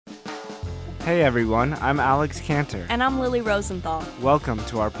Hey everyone, I'm Alex Cantor. And I'm Lily Rosenthal. Welcome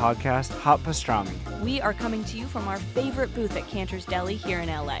to our podcast, Hot Pastrami. We are coming to you from our favorite booth at Cantor's Deli here in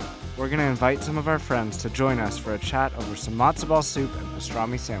LA. We're going to invite some of our friends to join us for a chat over some matzo ball soup and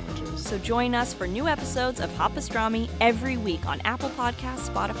pastrami sandwiches. So join us for new episodes of Hot Pastrami every week on Apple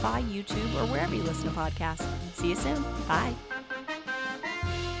Podcasts, Spotify, YouTube, or wherever you listen to podcasts. See you soon. Bye.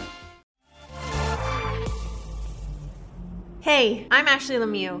 Hey, I'm Ashley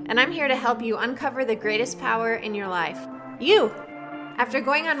Lemieux, and I'm here to help you uncover the greatest power in your life. You! After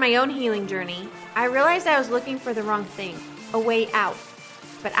going on my own healing journey, I realized I was looking for the wrong thing, a way out.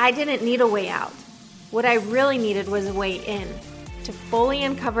 But I didn't need a way out. What I really needed was a way in, to fully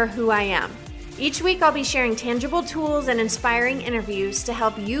uncover who I am. Each week I'll be sharing tangible tools and inspiring interviews to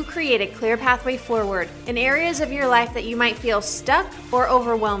help you create a clear pathway forward in areas of your life that you might feel stuck or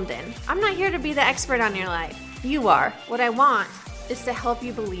overwhelmed in. I'm not here to be the expert on your life. You are. What I want is to help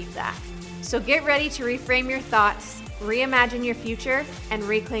you believe that. So get ready to reframe your thoughts, reimagine your future, and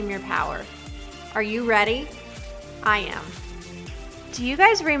reclaim your power. Are you ready? I am. Do you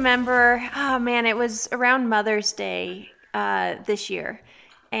guys remember, it was around Mother's Day this year,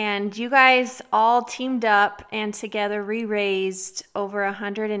 and you guys all teamed up and together raised over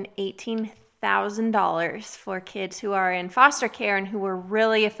 $118,000 for kids who are in foster care and who were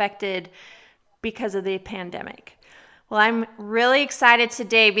really affected because of the pandemic. Well, I'm really excited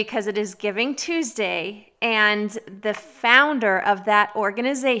today because it is Giving Tuesday, and the founder of that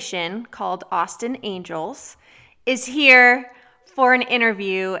organization called Austin Angels is here for an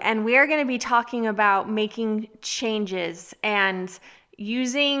interview, and we are going to be talking about making changes and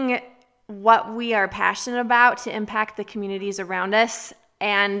using what we are passionate about to impact the communities around us.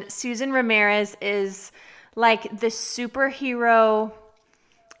 And Susan Ramirez is like the superhero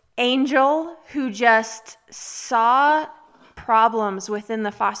angel who just saw problems within the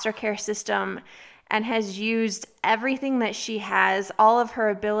foster care system and has used everything that she has, all of her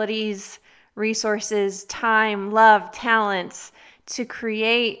abilities, resources, time, love, talents, to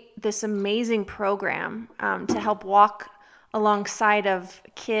create this amazing program to help walk alongside of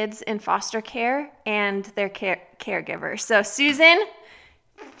kids in foster care and their caregivers. So Susan,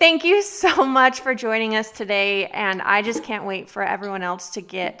 thank you so much for joining us today, and I just can't wait for everyone else to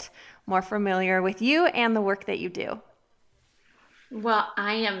get more familiar with you and the work that you do. Well,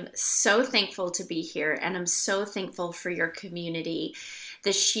 I am so thankful to be here, and I'm so thankful for your community.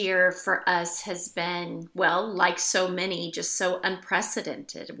 This year for us has been, well, like so many, just so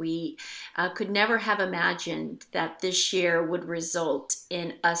unprecedented. We could never have imagined that this year would result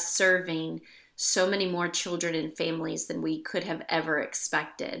in us serving so many more children and families than we could have ever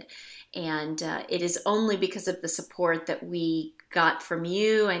expected. And it is only because of the support that we got from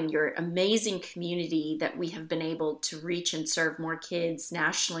you and your amazing community that we have been able to reach and serve more kids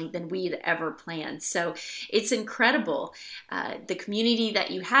nationally than we had ever planned. So it's incredible, the community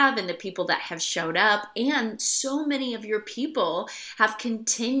that you have and the people that have showed up, and so many of your people have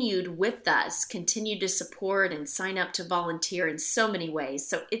continued with us, continued to support and sign up to volunteer in so many ways.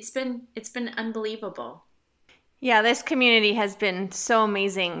 So it's been unbelievable. Yeah, this community has been so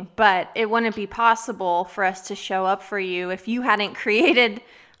amazing, but it wouldn't be possible for us to show up for you if you hadn't created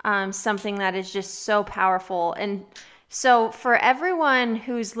something that is just so powerful. And so for everyone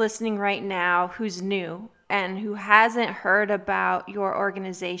who's listening right now, who's new and who hasn't heard about your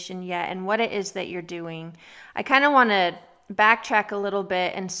organization yet and what it is that you're doing, I kind of want to backtrack a little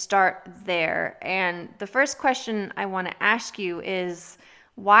bit and start there. And the first question I want to ask you is,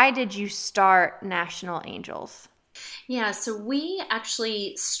 why did you start National Angels? Yeah, so we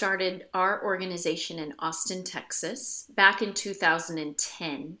actually started our organization in Austin, Texas, back in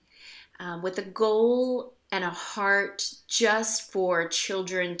 2010, with a goal and a heart just for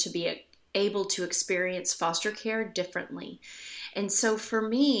children to be able to experience foster care differently. And so for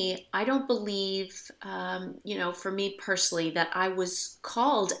me, I don't believe, for me personally, that I was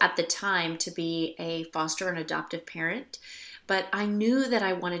called at the time to be a foster and adoptive parent. But I knew that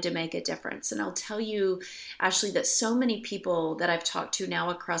I wanted to make a difference. And I'll tell you, Ashley, that so many people that I've talked to now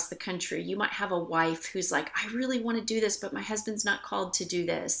across the country, you might have a wife who's like, I really want to do this, but my husband's not called to do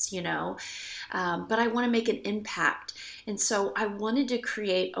this, but I want to make an impact. And so I wanted to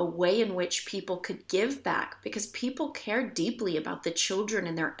create a way in which people could give back, because people care deeply about the children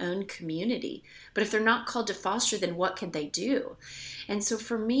in their own community. But if they're not called to foster, then what can they do? And so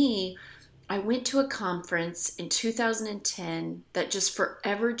for me, I went to a conference in 2010 that just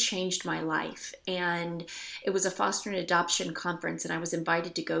forever changed my life. And it was a foster and adoption conference, and I was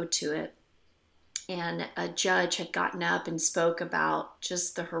invited to go to it. And a judge had gotten up and spoke about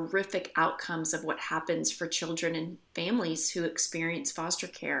just the horrific outcomes of what happens for children and families who experience foster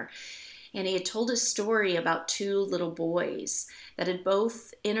care. And he had told a story about two little boys that had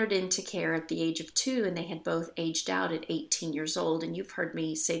both entered into care at the age of 2, and they had both aged out at 18 years old. And you've heard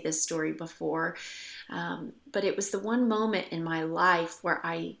me say this story before. But it was the one moment in my life where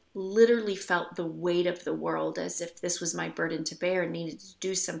I literally felt the weight of the world, as if this was my burden to bear and needed to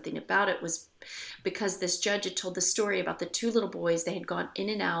do something about it, was because this judge had told the story about the two little boys. They had gone in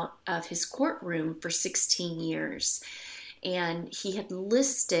and out of his courtroom for 16 years. And he had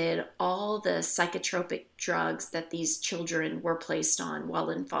listed all the psychotropic drugs that these children were placed on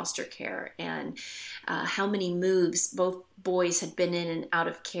while in foster care, and how many moves both boys had been in and out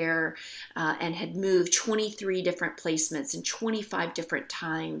of care, and had moved 23 different placements and 25 different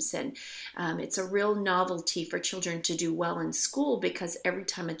times. And it's a real novelty for children to do well in school, because every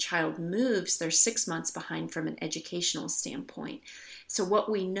time a child moves, they're 6 months behind from an educational standpoint. So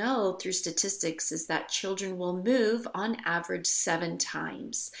what we know through statistics is that children will move on average 7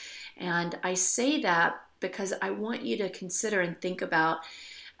 times. And I say that because I want you to consider and think about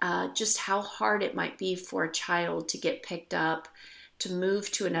just how hard it might be for a child to get picked up, to move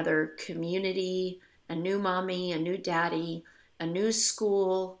to another community, a new mommy, a new daddy, a new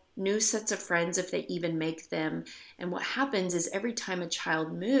school, new sets of friends if they even make them. And what happens is every time a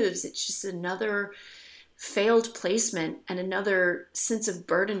child moves, it's just another failed placement and another sense of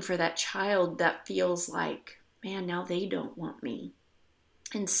burden for that child that feels like, man, now they don't want me.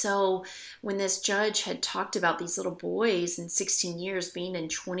 And so when this judge had talked about these little boys in 16 years being in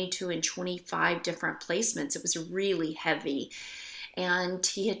 22 and 25 different placements, it was really heavy. And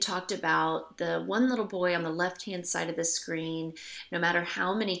he had talked about the one little boy on the left-hand side of the screen. No matter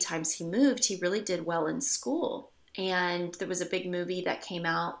how many times he moved, he really did well in school. And there was a big movie that came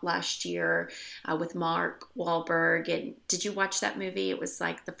out last year with Mark Wahlberg. And did you watch that movie? It was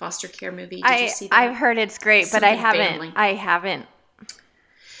like the foster care movie. Did you see that? I've heard it's great, but I haven't. Family. I haven't.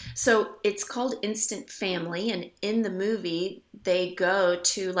 So it's called Instant Family, and in the movie, they go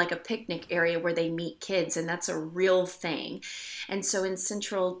to like a picnic area where they meet kids, and that's a real thing. And so in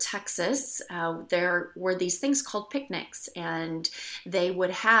Central Texas, there were these things called picnics, and they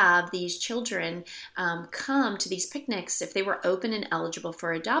would have these children come to these picnics if they were open and eligible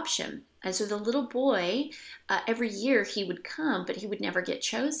for adoption. And so the little boy, every year he would come, but he would never get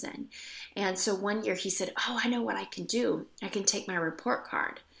chosen. And so one year he said, I know what I can do. I can take my report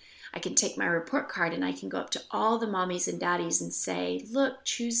card. I can take my report card and I can go up to all the mommies and daddies and say, look,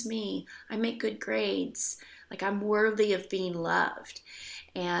 choose me. I make good grades. Like, I'm worthy of being loved.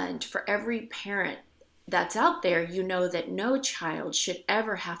 And for every parent that's out there, you know that no child should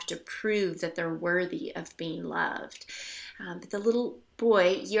ever have to prove that they're worthy of being loved. But the little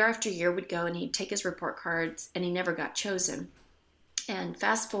boy, year after year, would go and he'd take his report cards, and he never got chosen. And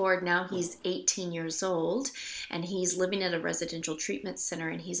fast forward, now he's 18 years old, and he's living at a residential treatment center,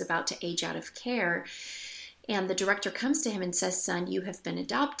 and he's about to age out of care. And the director comes to him and says, son, you have been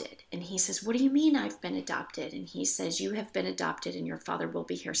adopted. And he says, what do you mean I've been adopted? And he says, you have been adopted, and your father will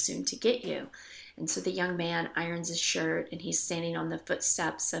be here soon to get you. And so the young man irons his shirt, and he's standing on the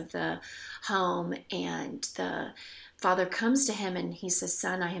footsteps of the home, and the father comes to him and he says,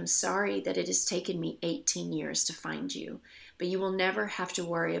 son, I am sorry that it has taken me 18 years to find you, but you will never have to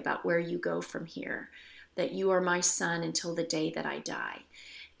worry about where you go from here, that you are my son until the day that I die.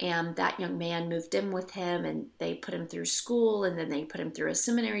 And that young man moved in with him, and they put him through school, and then they put him through a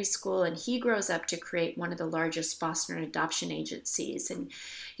seminary school, and he grows up to create one of the largest foster and adoption agencies. And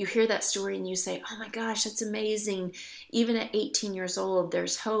you hear that story and you say, oh my gosh, that's amazing. Even at 18 years old,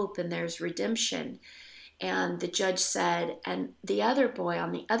 there's hope and there's redemption. And the judge said, and the other boy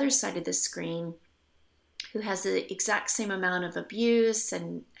on the other side of the screen, who has the exact same amount of abuse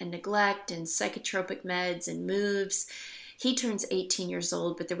and neglect and psychotropic meds and moves, he turns 18 years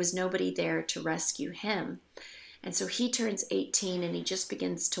old, but there was nobody there to rescue him. And so he turns 18 and he just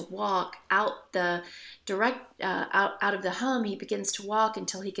begins to walk out the out of the home. He begins to walk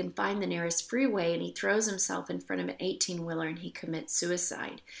until he can find the nearest freeway, and he throws himself in front of an 18-wheeler and he commits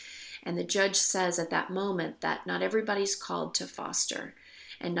suicide. And the judge says at that moment that not everybody's called to foster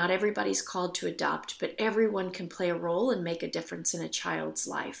and not everybody's called to adopt, but everyone can play a role and make a difference in a child's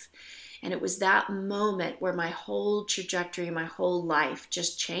life. And it was that moment where my whole trajectory, my whole life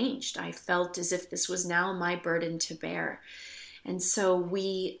just changed. I felt as if this was now my burden to bear. And so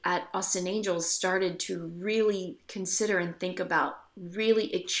we at Austin Angels started to really consider and think about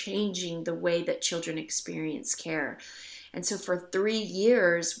really changing the way that children experience care. And so for 3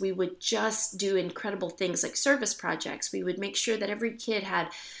 years, we would just do incredible things like service projects. We would make sure that every kid had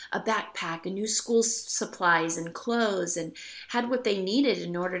a backpack, a new school supplies and clothes, and had what they needed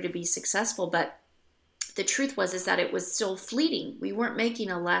in order to be successful. But the truth is that it was still fleeting. We weren't making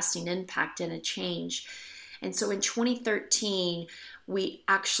a lasting impact and a change. And so in 2013, we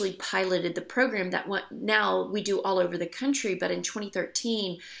actually piloted the program that now we do all over the country. But in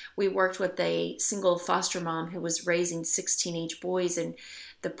 2013, we worked with a single foster mom who was raising 6 teenage boys. And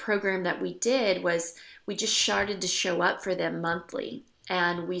the program that we did was we just started to show up for them monthly.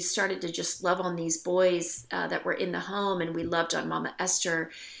 And we started to just love on these boys that were in the home, and we loved on Mama Esther.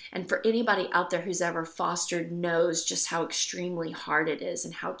 And for anybody out there who's ever fostered knows just how extremely hard it is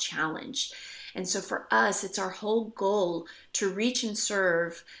and how challenged. And so for us, it's our whole goal to reach and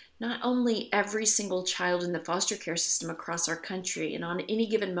serve not only every single child in the foster care system across our country, and on any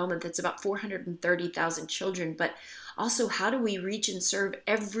given moment that's about 430,000 children, but also how do we reach and serve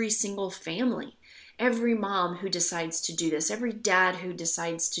every single family, every mom who decides to do this, every dad who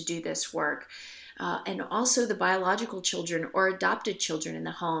decides to do this work, and also the biological children or adopted children in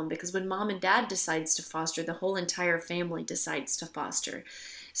the home, because when mom and dad decides to foster, the whole entire family decides to foster.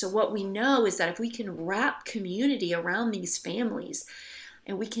 So what we know is that if we can wrap community around these families,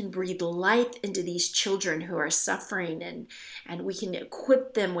 and we can breathe life into these children who are suffering, and we can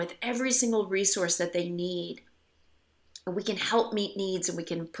equip them with every single resource that they need, and we can help meet needs, and we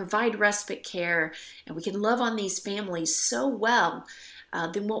can provide respite care, and we can love on these families so well,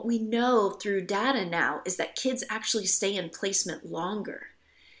 then what we know through data now is that kids actually stay in placement longer.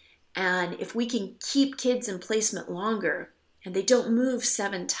 And if we can keep kids in placement longer, and they don't move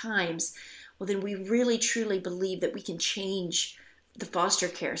 7 times, well, then we really truly believe that we can change the foster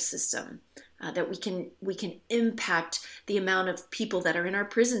care system, that we can impact the amount of people that are in our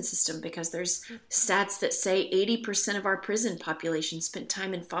prison system, because there's stats that say 80% of our prison population spent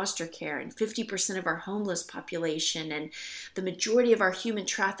time in foster care, and 50% of our homeless population, and the majority of our human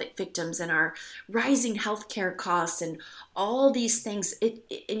traffic victims, and our rising healthcare costs, and all these things.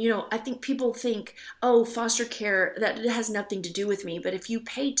 I think people think, oh, foster care, that it has nothing to do with me. But if you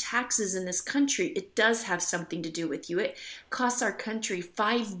pay taxes in this country, it does have something to do with you. It costs our country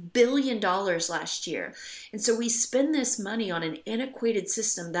 $5 billion last year. And so we spend this money on an antiquated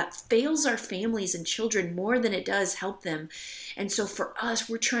system that fails our families and children more than it does help them. And so for us,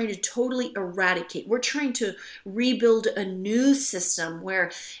 we're trying to totally eradicate. We're trying to rebuild a new system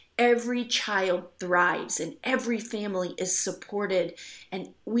where every child thrives and every family is supported,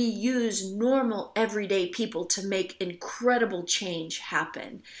 and we use normal everyday people to make incredible change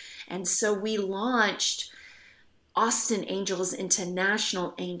happen. And so we launched Austin Angels into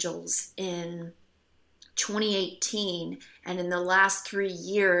National Angels in 2018, and in the last 3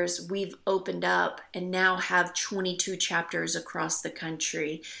 years we've opened up and now have 22 chapters across the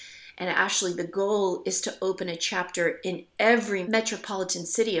country. And actually the goal is to open a chapter in every metropolitan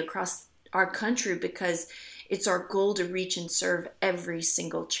city across our country, because it's our goal to reach and serve every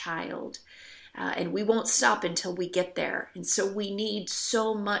single child. And we won't stop until we get there. And so we need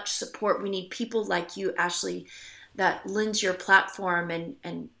so much support. We need people like you, Ashley, that lends your platform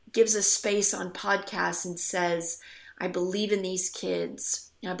and gives us space on podcasts and says, I believe in these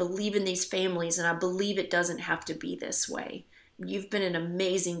kids, I believe in these families, and I believe it doesn't have to be this way. You've been an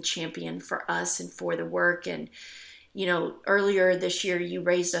amazing champion for us and for the work. And, earlier this year, you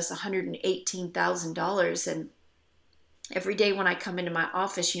raised us $118,000. And every day when I come into my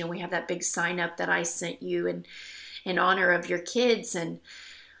office, we have that big sign up that I sent you in honor of your kids. And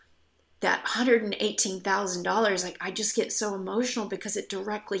that $118,000, I just get so emotional because it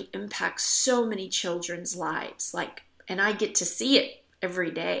directly impacts so many children's lives. And I get to see it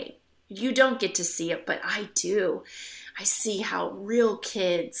every day. You don't get to see it, but I do. I see how real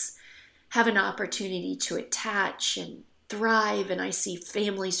kids have an opportunity to attach and thrive, and I see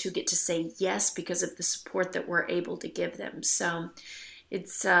families who get to say yes because of the support that we're able to give them. So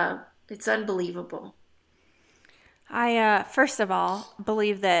it's unbelievable. I, first of all,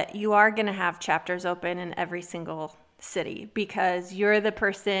 believe that you are going to have chapters open in every single city, because you're the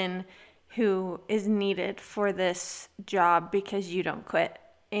person who is needed for this job, because you don't quit.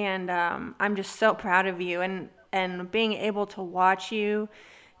 And I'm just so proud of you, and being able to watch you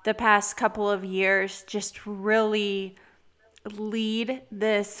the past couple of years just really lead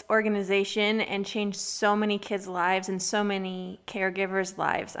this organization and change so many kids' lives and so many caregivers'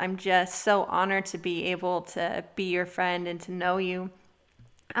 lives. I'm just so honored to be able to be your friend and to know you.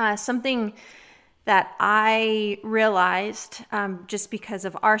 Something that I realized just because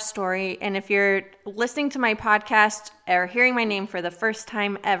of our story, and if you're listening to my podcast or hearing my name for the first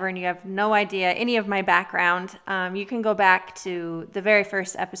time ever and you have no idea any of my background, you can go back to the very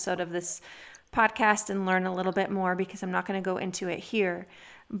first episode of this podcast and learn a little bit more, because I'm not going to go into it here.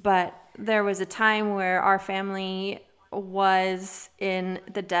 But there was a time where our family was in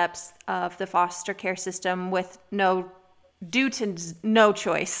the depths of the foster care system due to no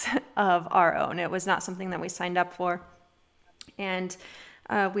choice of our own. It was not something that we signed up for. And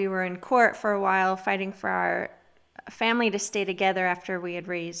we were in court for a while fighting for our family to stay together after we had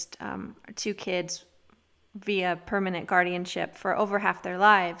raised 2 kids via permanent guardianship for over half their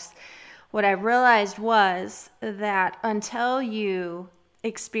lives. What I realized was that until you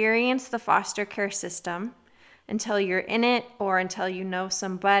experience the foster care system, until you're in it, or until you know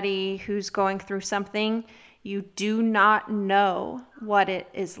somebody who's going through something, you do not know what it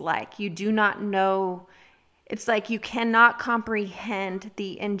is like. You do not know. It's like you cannot comprehend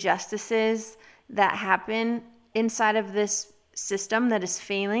the injustices that happen inside of this system that is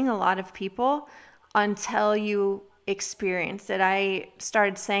failing a lot of people until you experience it. I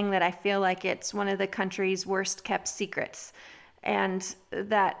started saying that I feel like it's one of the country's worst kept secrets, and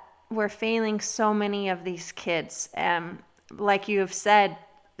that we're failing so many of these kids. Like you have said,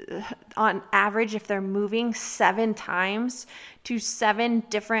 on average, if they're moving 7 times to 7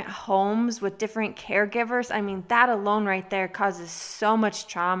 different homes with different caregivers, I mean, that alone right there causes so much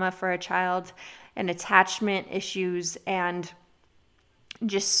trauma for a child, and attachment issues, and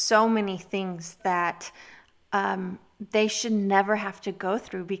just so many things that they should never have to go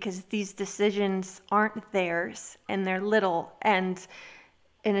through, because these decisions aren't theirs and they're little. And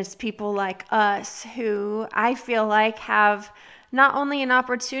it's people like us who I feel like have not only an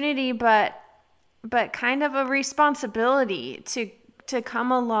opportunity, but kind of a responsibility to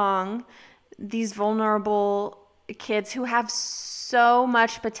come along these vulnerable kids who have so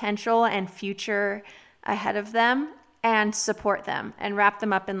much potential and future ahead of them, and support them and wrap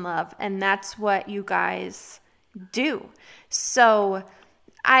them up in love. And that's what you guys do. So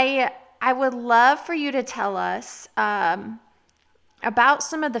I would love for you to tell us about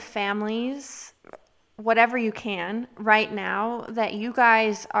some of the families, whatever you can right now, that you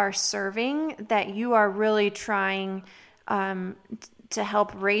guys are serving, that you are really trying to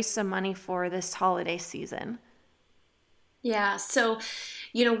help raise some money for this holiday season. Yeah. So,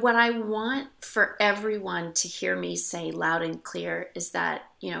 what I want for everyone to hear me say loud and clear is that,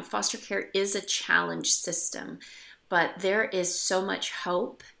 foster care is a challenge system, but there is so much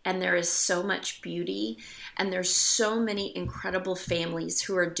hope, and there is so much beauty, and there's so many incredible families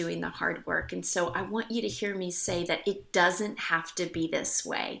who are doing the hard work. And so I want you to hear me say that it doesn't have to be this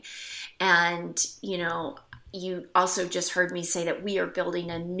way. And, you also just heard me say that we are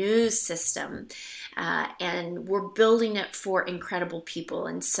building a new system, and we're building it for incredible people.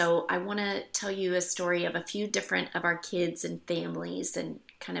 And so I want to tell you a story of a few different of our kids and families, and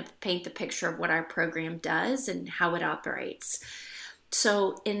kind of paint the picture of what our program does and how it operates.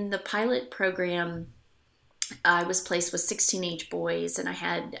 So in the pilot program, I was placed with 16 teenage boys, and I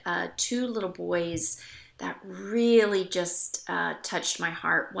had 2 little boys that really just touched my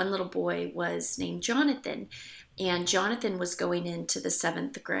heart. One little boy was named Jonathan, and Jonathan was going into the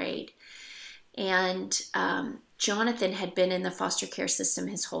 7th grade. And Jonathan had been in the foster care system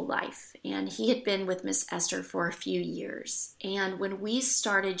his whole life, and he had been with Miss Esther for a few years. And when we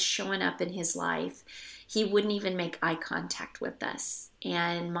started showing up in his life, he wouldn't even make eye contact with us.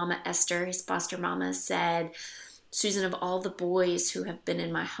 And Mama Esther, his foster mama, said, "Susan, of all the boys who have been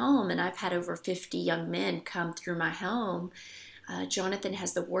in my home, and I've had over 50 young men come through my home, Jonathan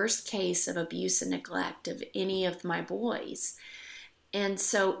has the worst case of abuse and neglect of any of my boys." And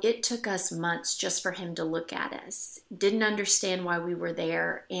so it took us months just for him to look at us. Didn't understand why we were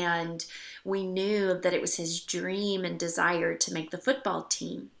there, and we knew that it was his dream and desire to make the football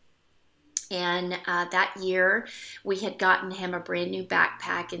team. And that year, we had gotten him a brand new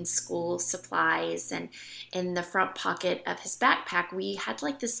backpack and school supplies. And in the front pocket of his backpack, we had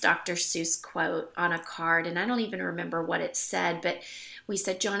like this Dr. Seuss quote on a card. And I don't even remember what it said, but we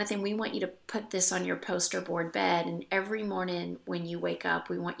said, "Jonathan, we want you to put this on your poster board bed. And every morning when you wake up,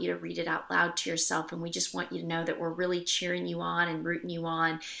 we want you to read it out loud to yourself. And we just want you to know that we're really cheering you on and rooting you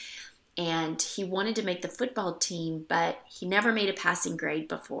on." And he wanted to make the football team, but he never made a passing grade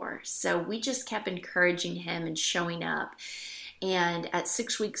before. So we just kept encouraging him and showing up. And at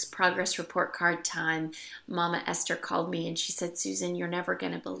 6 weeks progress report card time, Mama Esther called me and she said, "Susan, you're never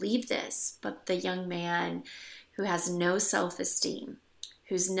going to believe this, but the young man who has no self-esteem,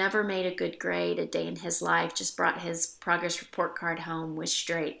 who's never made a good grade a day in his life, just brought his progress report card home with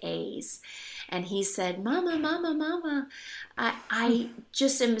straight A's." And he said, Mama, I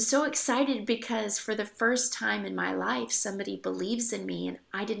just am so excited because for the first time in my life, somebody believes in me, and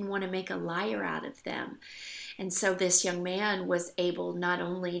I didn't want to make a liar out of them." And so this young man was able not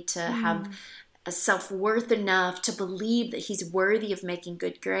only to have a self-worth enough to believe that he's worthy of making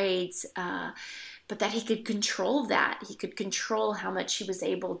good grades, but that he could control that. He could control how much he was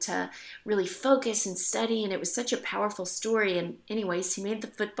able to really focus and study. And it was such a powerful story. And anyways, he made the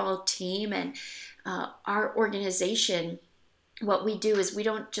football team, and our organization, what we do is we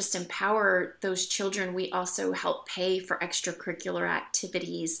don't just empower those children, we also help pay for extracurricular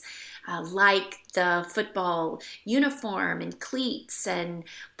activities like the football uniform and cleats and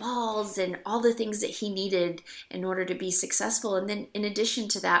balls and all the things that he needed in order to be successful. And then in addition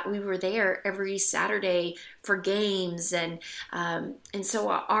to that, we were there every Saturday for games. And so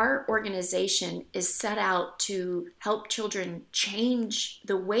our organization is set out to help children change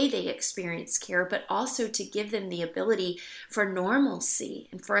the way they experience care, but also to give them the ability for normalcy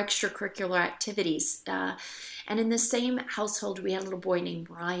and for extracurricular activities. And in the same household, we had a little boy named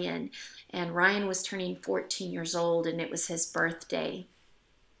Ryan, and Ryan was turning 14 years old, and it was his birthday.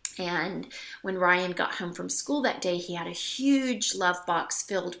 And when Ryan got home from school that day, he had a huge love box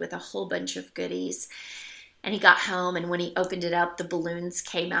filled with a whole bunch of goodies. And he got home, and when he opened it up, the balloons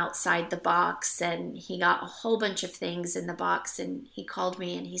came outside the box, and he got a whole bunch of things in the box. And he called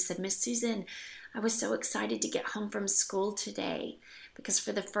me and he said, "Miss Susan, I was so excited to get home from school today because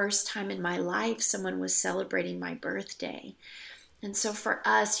for the first time in my life, someone was celebrating my birthday." And so for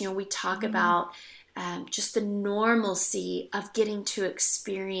us, we talk about just the normalcy of getting to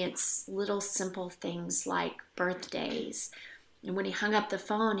experience little simple things like birthdays. And when he hung up the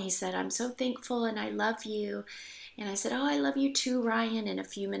phone, he said, "I'm so thankful and I love you." And I said, "Oh, I love you too, Ryan." And a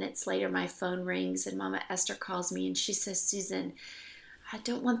few minutes later, my phone rings and Mama Esther calls me and she says, "Susan, I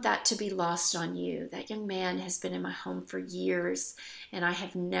don't want that to be lost on you. That young man has been in my home for years and I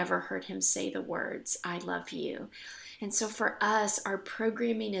have never heard him say the words, 'I love you.'" And so for us, our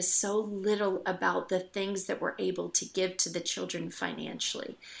programming is so little about the things that we're able to give to the children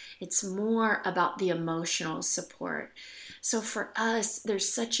financially. It's more about the emotional support. So for us,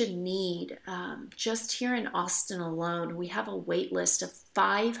 there's such a need. Just here in Austin alone, we have a wait list of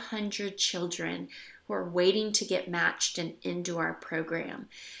 500 children who are waiting to get matched and into our program.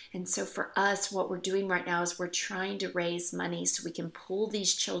 And so for us, what we're doing right now is we're trying to raise money so we can pull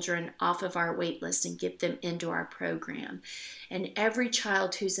these children off of our wait list and get them into our program. And every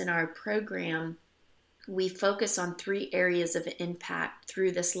child who's in our program, we focus on 3 areas of impact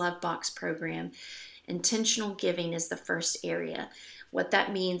through this Love Box program. Intentional giving is the first area. What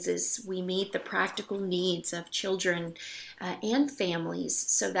that means is we meet the practical needs of children and families.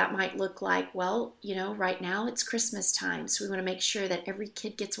 So that might look like, well, right now it's Christmas time. So we want to make sure that every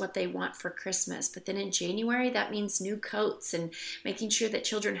kid gets what they want for Christmas. But then in January, that means new coats and making sure that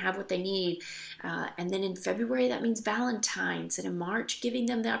children have what they need. And then in February, that means Valentine's. And in March, giving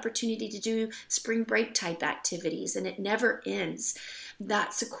them the opportunity to do spring break type activities. And it never ends.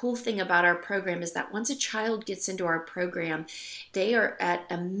 That's the cool thing about our program is that once a child gets into our program, they are at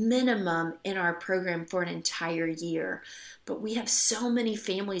a minimum in our program for an entire year. But we have so many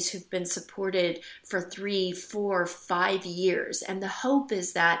families who've been supported for 3, 4, 5 years. And the hope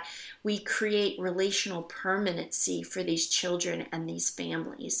is that we create relational permanency for these children and these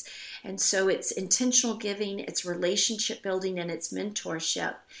families. And so it's intentional giving, it's relationship building, and it's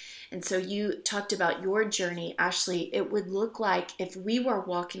mentorship. And so you talked about your journey, Ashley. It would look like if we were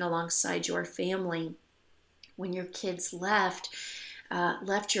walking alongside your family when your kids left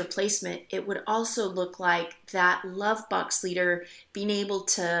your placement, it would also look like that Love Box leader being able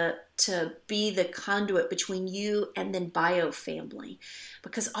to be the conduit between you and then bio family.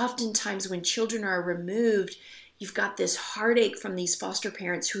 Because oftentimes when children are removed, you've got this heartache from these foster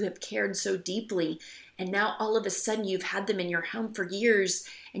parents who have cared so deeply. And now all of a sudden you've had them in your home for years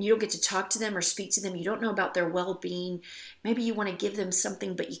and you don't get to talk to them or speak to them. You don't know about their well-being. Maybe you want to give them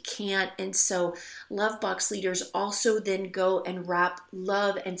something, but you can't. And so Love Box leaders also then go and wrap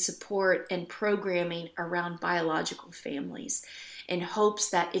love and support and programming around biological families in hopes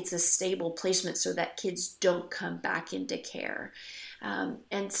that it's a stable placement so that kids don't come back into care.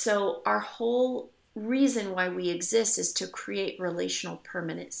 And so our whole reason why we exist is to create relational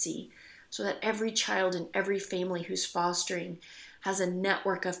permanency, so that every child and every family who's fostering has a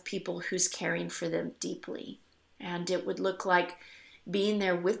network of people who's caring for them deeply. And it would look like being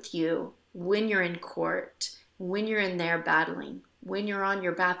there with you when you're in court, when you're in there battling, when you're on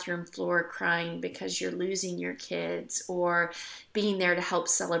your bathroom floor crying because you're losing your kids, or being there to help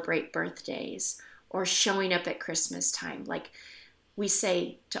celebrate birthdays, or showing up at Christmas time. Like we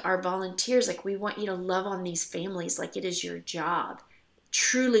say to our volunteers, like, we want you to love on these families like it is your job.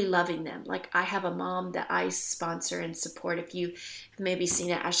 Truly loving them. Like I have a mom that I sponsor and support. If you have maybe seen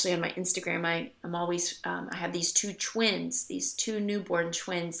it, Ashley, on my Instagram, I'm always, I have these 2 twins, these 2 newborn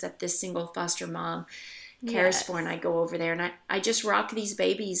twins that this single foster mom cares for, and I go over there and I just rock these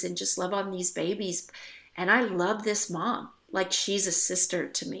babies and just love on these babies. And I love this mom. Like, she's a sister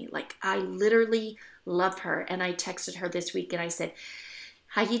to me. Like, I literally love her. And I texted her this week and I said,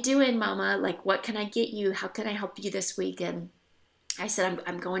 how you doing, mama? Like, what can I get you? How can I help you this week? And I said,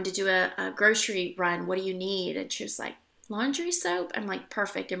 I'm going to do a grocery run. What do you need? And she was like, laundry soap? I'm like,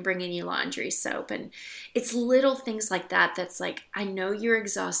 perfect. I'm bringing you laundry soap. And it's little things like that. That's like, I know you're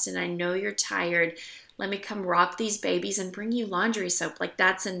exhausted. I know you're tired. Let me come rock these babies and bring you laundry soap. Like,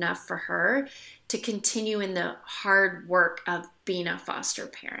 that's enough for her to continue in the hard work of being a foster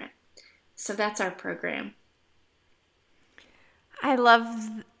parent. So that's our program. I love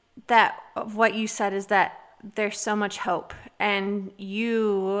that what you said is that there's so much hope. And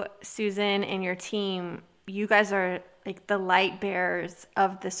you, Susan, and your team, you guys are like the light bearers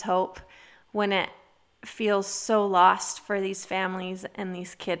of this hope when it feels so lost for these families and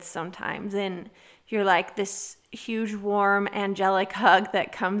these kids sometimes. And you're like this huge, warm, angelic hug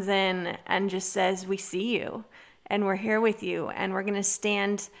that comes in and just says, we see you and we're here with you and we're going to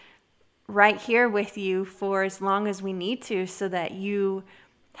stand right here with you for as long as we need to so that you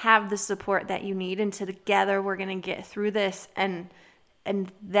have the support that you need, and together we're going to get through this. And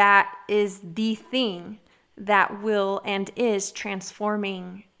that is the thing that will and is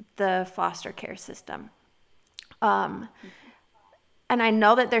transforming the foster care system. And I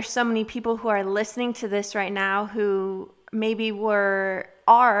know that there's so many people who are listening to this right now who maybe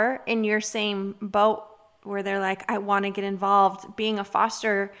are in your same boat where they're like, I want to get involved. Being a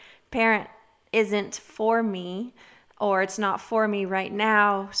foster parent isn't for me, or it's not for me right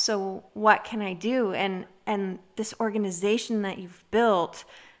now. So what can I do? And this organization that you've built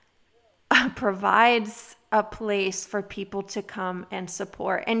provides a place for people to come and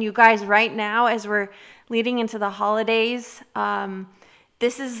support. And you guys, right now, as we're leading into the holidays,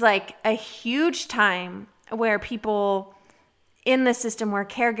 this is like a huge time where people in the system, where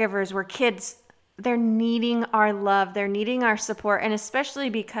caregivers, where kids, they're needing our love, they're needing our support. And especially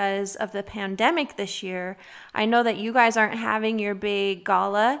because of the pandemic this year, I know that you guys aren't having your big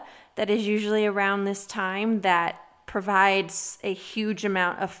gala that is usually around this time that provides a huge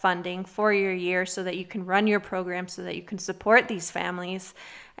amount of funding for your year so that you can run your program, so that you can support these families.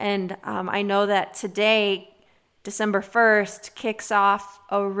 And I know that today, December 1st, kicks off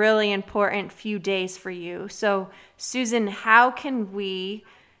a really important few days for you. So, Susan, how can we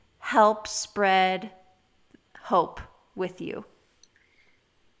help spread hope with you?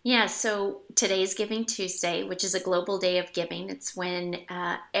 Yeah, so today's Giving Tuesday, which is a global day of giving. It's when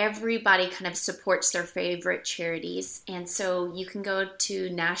everybody kind of supports their favorite charities. And so you can go to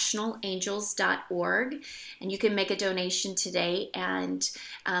nationalangels.org and you can make a donation today. And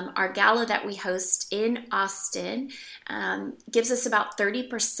our gala that we host in Austin gives us about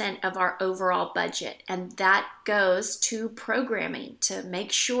 30% of our overall budget. And that goes to programming to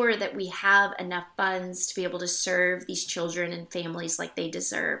make sure that we have enough funds to be able to serve these children and families like they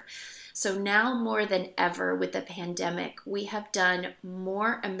deserve. So now more than ever with the pandemic, we have done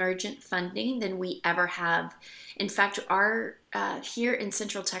more emergent funding than we ever have. In fact, our here in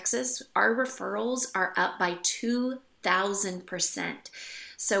Central Texas, our referrals are up by 2,000%.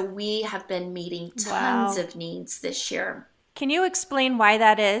 So we have been meeting tons of needs this year. Can you explain why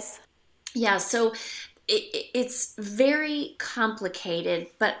that is? Yeah, so it's very complicated,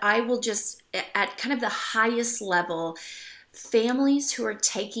 but I will just, at kind of the highest level, families who are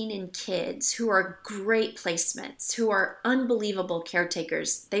taking in kids who are great placements, who are unbelievable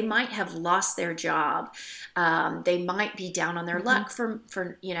caretakers, they might have lost their job. They might be down on their luck for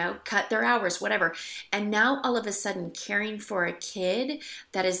cut their hours, whatever. And now all of a sudden caring for a kid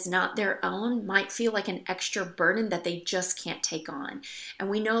that is not their own might feel like an extra burden that they just can't take on. And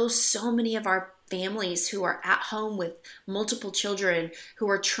we know so many of our families who are at home with multiple children who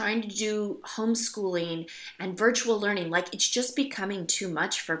are trying to do homeschooling and virtual learning. Like, it's just becoming too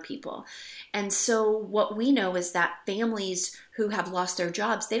much for people. And so what we know is that families who have lost their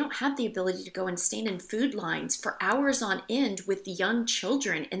jobs, they don't have the ability to go and stand in food lines for hours on end with young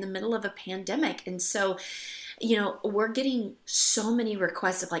children in the middle of a pandemic. And so, we're getting so many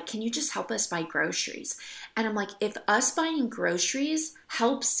requests of like, can you just help us buy groceries? And I'm like, if us buying groceries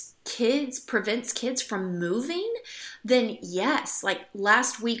helps prevents kids from moving, then yes. Like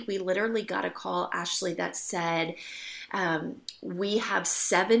last week, we literally got a call, Ashley, that said, we have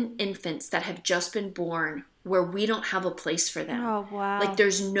 7 infants that have just been born where we don't have a place for them. Oh, wow. Like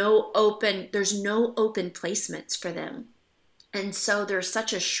there's no open placements for them. And so there's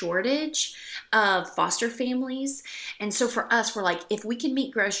such a shortage of foster families. And so for us, we're like, if we can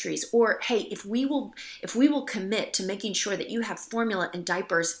meet groceries, or hey, if we will commit to making sure that you have formula and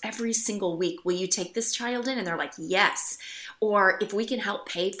diapers every single week, will you take this child in? And they're like, yes. Or if we can help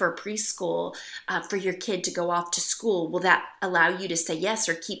pay for preschool for your kid to go off to school, will that allow you to say yes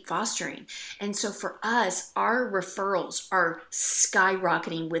or keep fostering? And so for us, our referrals are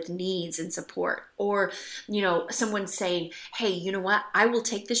skyrocketing with needs and support. Or, someone saying, hey, you know what? I will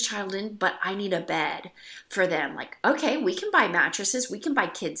take this child in, but I need a bed for them. Like, okay, we can buy mattresses. We can buy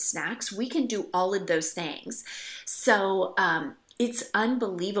kids snacks. We can do all of those things. So it's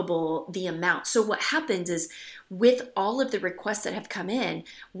unbelievable the amount. So what happens is, with all of the requests that have come in,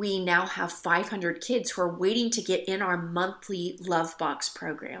 we now have 500 kids who are waiting to get in our monthly Love Box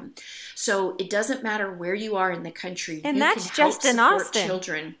program. So it doesn't matter where you are in the country. And you that's can just help in support Austin.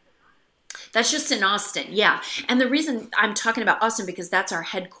 Children. That's just in Austin, yeah. And the reason I'm talking about Austin, because that's our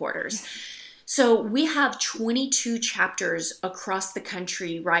headquarters. So we have 22 chapters across the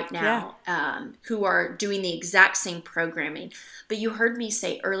country right now who are doing the exact same programming. But you heard me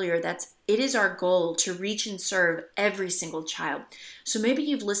say earlier it is our goal to reach and serve every single child. So maybe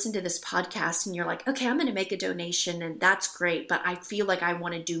you've listened to this podcast and you're like, okay, I'm going to make a donation and that's great, but I feel like I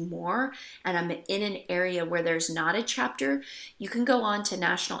want to do more and I'm in an area where there's not a chapter. You can go on to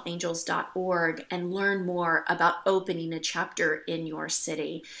nationalangels.org and learn more about opening a chapter in your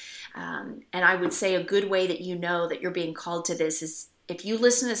city. And I would say a good way that you know that you're being called to this is if you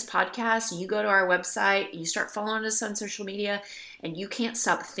listen to this podcast and you go to our website, you start following us on social media, and you can't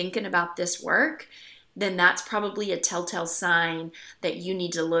stop thinking about this work, then that's probably a telltale sign that you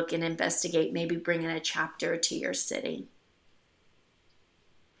need to look and investigate, maybe bringing a chapter to your city.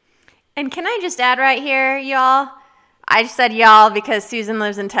 And can I just add right here, y'all? I just said y'all because Susan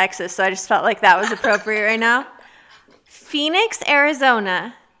lives in Texas, so I just felt like that was appropriate right now. Phoenix,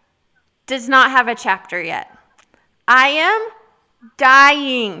 Arizona does not have a chapter yet. I am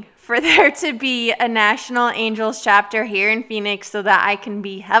dying for there to be a National Angels chapter here in Phoenix so that I can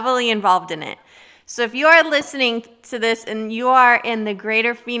be heavily involved in it. So if you are listening to this and you are in the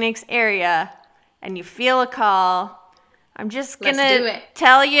greater Phoenix area and you feel a call, I'm just going to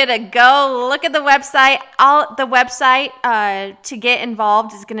tell you to go look at the website. The website to get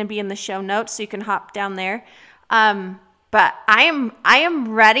involved is going to be in the show notes, so you can hop down there. But I am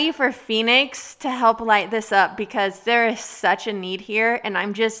ready for Phoenix to help light this up because there is such a need here, and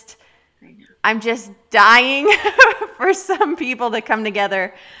I'm just dying for some people to come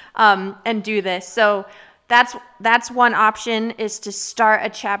together and do this. So that's one option, is to start a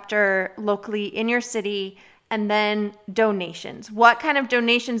chapter locally in your city, and then donations. What kind of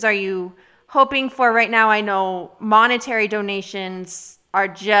donations are you hoping for right now? I know monetary donations are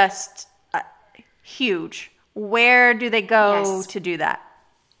just huge. Where do they go to do that?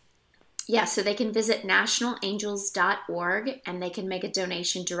 Yeah, so they can visit nationalangels.org and they can make a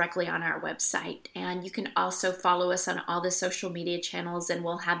donation directly on our website. And you can also follow us on all the social media channels, and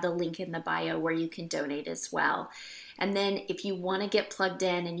we'll have the link in the bio where you can donate as well. And then if you want to get plugged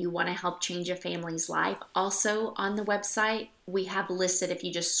in and you want to help change a family's life, also on the website, we have listed, if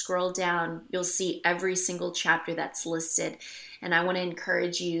you just scroll down, you'll see every single chapter that's listed. And I want to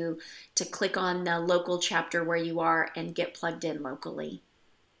encourage you to click on the local chapter where you are and get plugged in locally.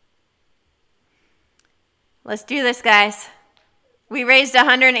 Let's do this, guys. We raised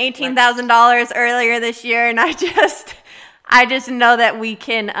 $118,000 earlier this year, and I just know that we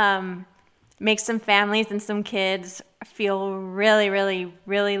can make some families and some kids feel really, really,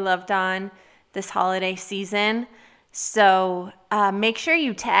 really loved on this holiday season. So make sure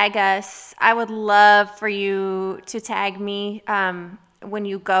you tag us. I would love for you to tag me when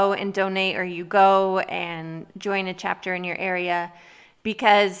you go and donate, or you go and join a chapter in your area,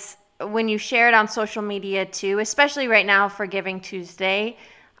 because when you share it on social media too, especially right now for Giving Tuesday,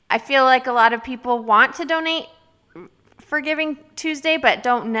 I feel like a lot of people want to donate for Giving Tuesday, but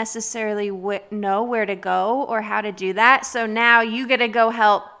don't necessarily know where to go or how to do that. So now you get to go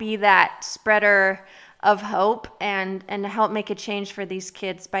help be that spreader of hope and help make a change for these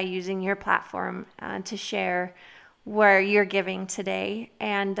kids by using your platform to share where you're giving today.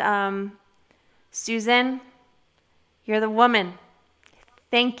 And Susan, you're the woman.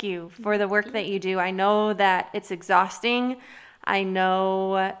 Thank you for the work that you do. I know that it's exhausting. I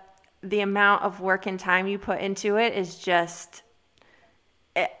know the amount of work and time you put into it is just,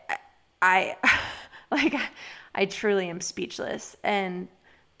 I truly am speechless. And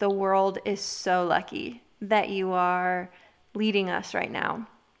the world is so lucky that you are leading us right now.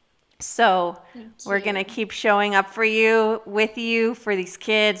 So we're going to keep showing up for you, with you, for these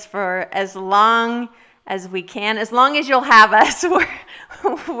kids, for as long as we can. As long as you'll have us,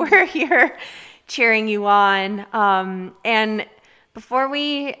 we're here cheering you on. And before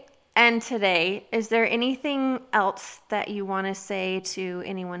we end today, is there anything else that you want to say to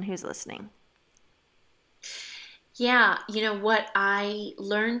anyone who's listening? Yeah, you know what I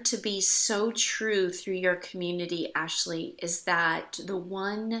learned to be so true through your community, Ashley, is that the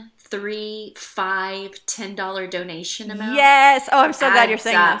 $1, $3, $5, $10 donation amount. Yes. Oh, I'm so glad you're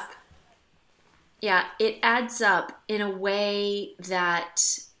saying up. this. Yeah, it adds up in a way that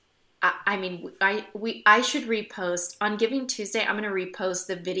I should repost on Giving Tuesday. I'm going to repost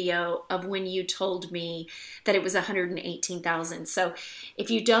the video of when you told me that it was $118,000. So if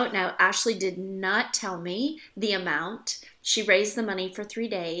you don't know, Ashley did not tell me the amount. She raised the money for 3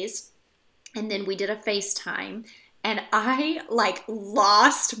 days, and then we did a FaceTime, and I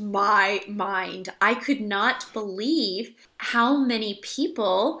lost my mind. I could not believe how many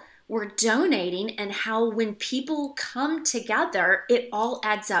people we're donating and how when people come together, it all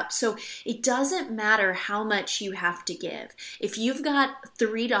adds up. So it doesn't matter how much you have to give. If you've got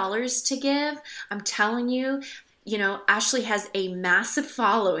 $3 to give, I'm telling you, Ashley has a massive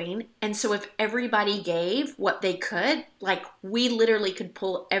following. And so if everybody gave what they could, we literally could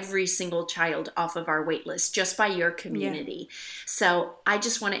pull every single child off of our wait list just by your community. Yeah. So I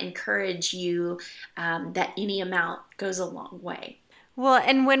just want to encourage you that any amount goes a long way. Well,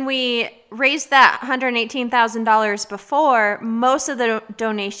 and when we raised that $118,000 before, most of the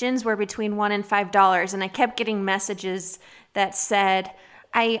donations were between $1 and $5. And I kept getting messages that said,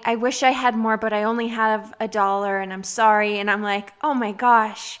 I wish I had more, but I only have $1 and I'm sorry. And I'm like, oh my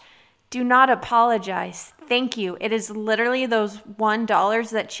gosh, do not apologize. Thank you. It is literally those $1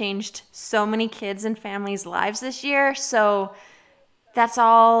 that changed so many kids and families' lives this year. So that's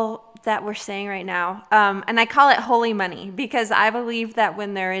all that we're saying right now. And I call it holy money because I believe that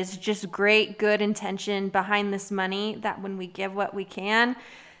when there is just great, good intention behind this money, that when we give what we can,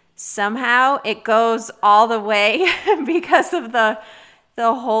 somehow it goes all the way because of the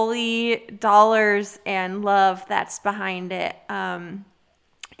holy dollars and love that's behind it. And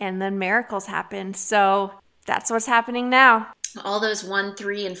then miracles happen. So that's what's happening now. All those $1,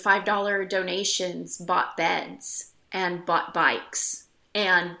 $3, and $5 donations bought beds and bought bikes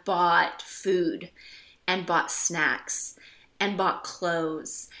and bought food and bought snacks and bought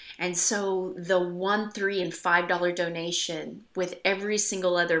clothes. And so the $1, $3, and $5 donation with every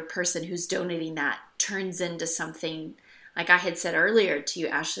single other person who's donating that turns into something, like I had said earlier to you,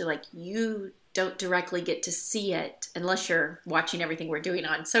 Ashley, you don't directly get to see it unless you're watching everything we're doing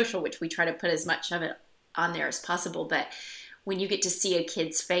on social, which we try to put as much of it on there as possible. But when you get to see a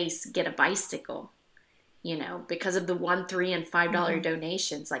kid's face get a bicycle, because of the $1, $3, and $5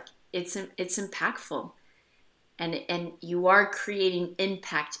 donations, it's impactful, and you are creating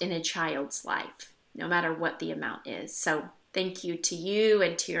impact in a child's life, no matter what the amount is. So thank you to you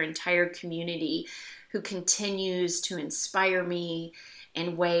and to your entire community who continues to inspire me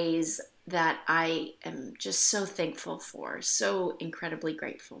in ways that I am just so thankful for, so incredibly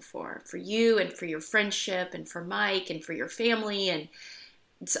grateful for you and for your friendship and for Mike and for your family, and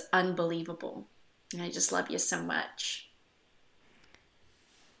it's unbelievable. I just love you so much.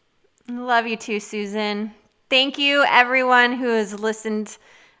 Love you too, Susan. Thank you, everyone who has listened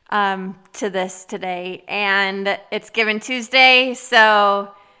to this today. And it's Giving Tuesday,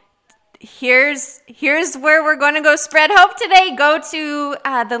 so here's where we're going to go spread hope today. Go to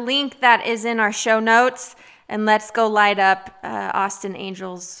the link that is in our show notes, and let's go light up Austin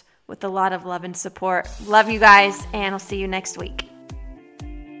Angels with a lot of love and support. Love you guys, and I'll see you next week.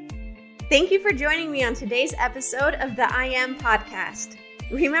 Thank you for joining me on today's episode of the I Am Podcast.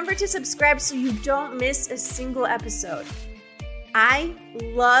 Remember to subscribe so you don't miss a single episode. I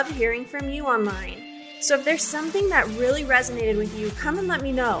love hearing from you online. So if there's something that really resonated with you, come and let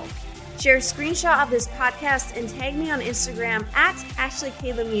me know. Share a screenshot of this podcast and tag me on Instagram at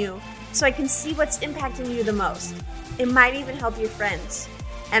AshleyKaylaMew so I can see what's impacting you the most. It might even help your friends.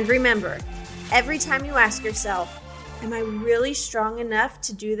 And remember, every time you ask yourself, am I really strong enough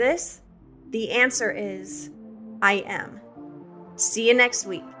to do this? The answer is, I am. See you next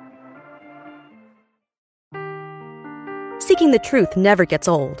week. Seeking the truth never gets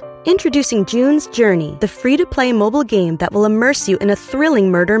old. Introducing June's Journey, the free-to-play mobile game that will immerse you in a thrilling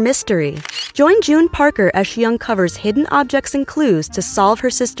murder mystery. Join June Parker as she uncovers hidden objects and clues to solve her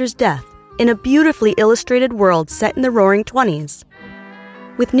sister's death in a beautifully illustrated world set in the Roaring '20s.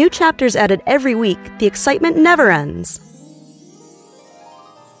 With new chapters added every week, the excitement never ends.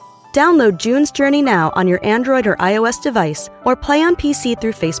 Download June's Journey now on your Android or iOS device, or play on PC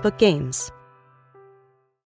through Facebook Games.